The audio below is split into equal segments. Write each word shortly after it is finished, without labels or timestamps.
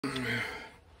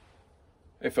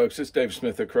Hey folks, it's Dave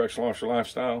Smith at Correctional Officer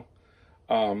Lifestyle.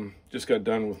 Just got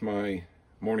done with my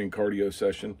morning cardio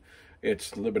session.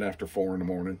 It's a little bit after 4 in the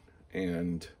morning,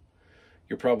 and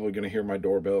you're probably going to hear my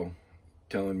doorbell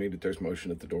telling me that there's motion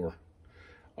at the door.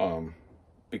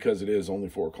 Because it is only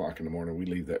 4 o'clock in the morning, we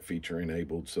leave that feature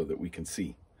enabled so that we can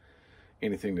see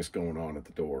anything that's going on at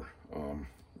the door.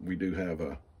 We do have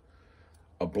a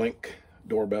blink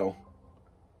doorbell.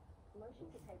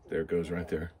 There it goes right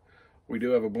there. We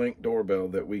do have a blink doorbell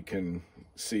that we can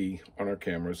see on our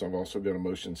cameras. I've also got a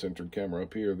motion-centered camera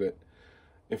up here that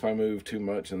if I move too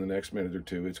much in the next minute or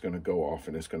two, it's going to go off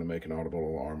and it's going to make an audible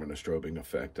alarm and a strobing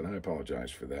effect. And I apologize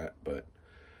for that. But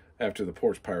after the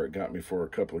porch pirate got me for a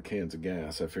couple of cans of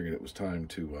gas, I figured it was time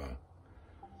to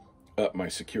up my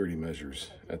security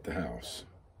measures at the house.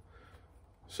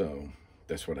 So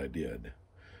that's what I did.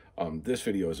 This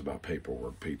video is about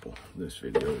paperwork, people. This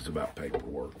video is about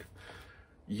paperwork.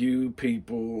 You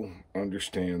people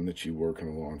understand that you work in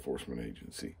a law enforcement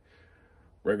agency.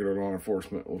 Regular law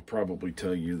enforcement will probably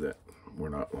tell you that we're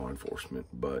not law enforcement,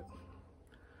 but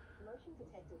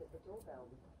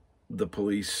the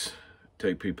police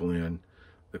take people in,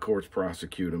 the courts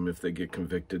prosecute them. If they get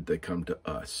convicted, they come to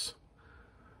us.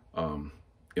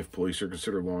 If police are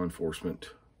considered law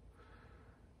enforcement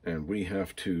and we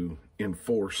have to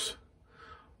enforce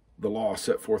the law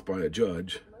set forth by a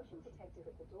judge,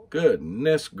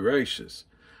 goodness gracious,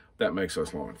 that makes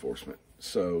us law enforcement.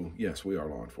 So, yes, we are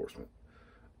law enforcement.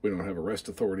 We don't have arrest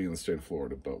authority in the state of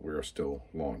Florida, but we are still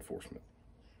law enforcement.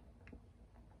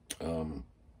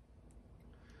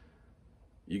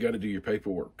 You got to do your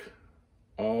paperwork.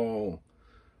 All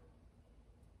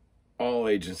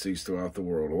agencies throughout the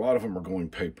world, a lot of them are going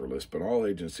paperless, but all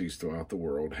agencies throughout the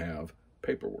world have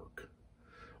paperwork.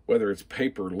 Whether it's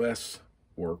paperless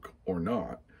work or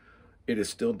not, it is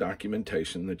still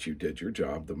documentation that you did your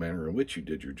job, the manner in which you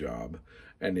did your job,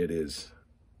 and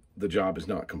the job is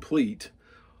not complete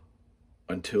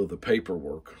until the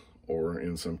paperwork, or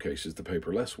in some cases the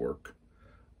paperless work,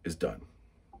 is done.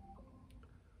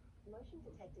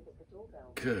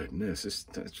 Goodness,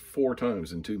 that's 4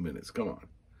 times in 2 minutes. Come on.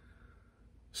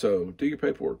 So do your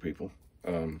paperwork, people.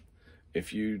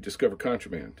 If you discover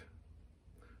contraband,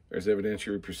 there's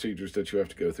evidentiary procedures that you have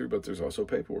to go through, but there's also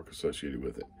paperwork associated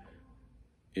with it.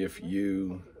 If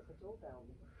you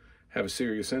have a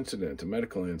serious incident, a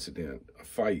medical incident, a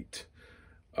fight,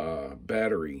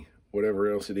 battery, whatever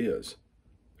else it is,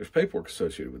 there's paperwork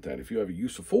associated with that. If you have a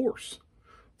use of force,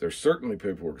 there's certainly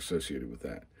paperwork associated with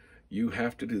that. You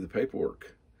have to do the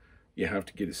paperwork. You have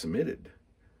to get it submitted.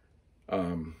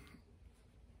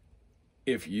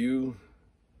 If you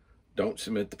don't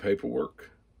submit the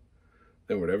paperwork,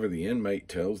 then whatever the inmate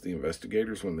tells the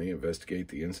investigators when they investigate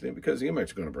the incident, because the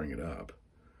inmates are going to bring it up.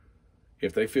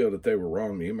 If they feel that they were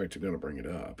wrong, the inmates are going to bring it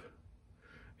up.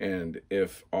 And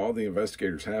if all the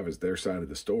investigators have is their side of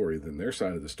the story, then their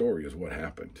side of the story is what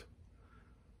happened.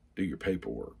 Do your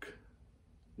paperwork.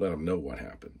 Let them know what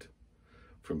happened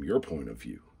from your point of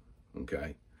view,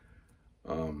 okay?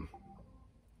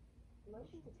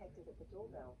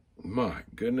 My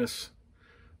goodness,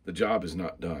 the job is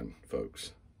not done,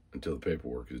 folks, until the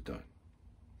paperwork is done.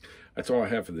 That's all I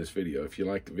have for this video. If you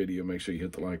like the video, make sure you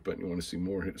hit the like button. You want to see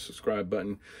more, hit the subscribe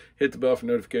button. Hit the bell for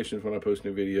notifications when I post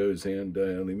new videos, and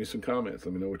leave me some comments.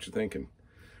 Let me know what you're thinking.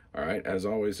 All right, as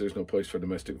always, there's no place for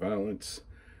domestic violence.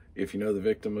 If you know the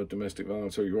victim of domestic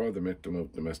violence, or you are the victim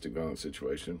of domestic violence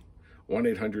situation,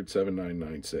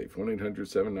 1-800-799-SAFE,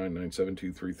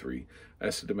 1-800-799-7233.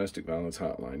 That's the domestic violence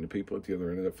hotline. The people at the other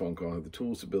end of that phone call have the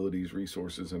tools, abilities,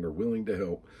 resources, and are willing to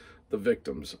help the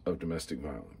victims of domestic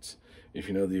violence. If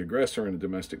you know the aggressor in a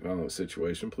domestic violence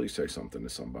situation, please say something to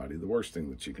somebody. The worst thing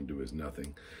that you can do is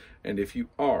nothing. And if you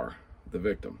are the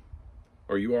victim,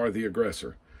 or you are the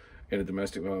aggressor in a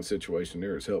domestic violence situation,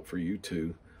 there is help for you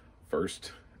too.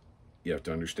 First, you have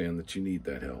to understand that you need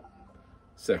that help.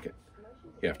 Second,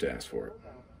 you have to ask for it.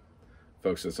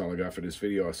 Folks, that's all I got for this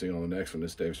video. I'll see you on the next one.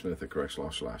 This is Dave Smith at Correctional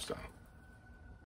Officer Lifestyle.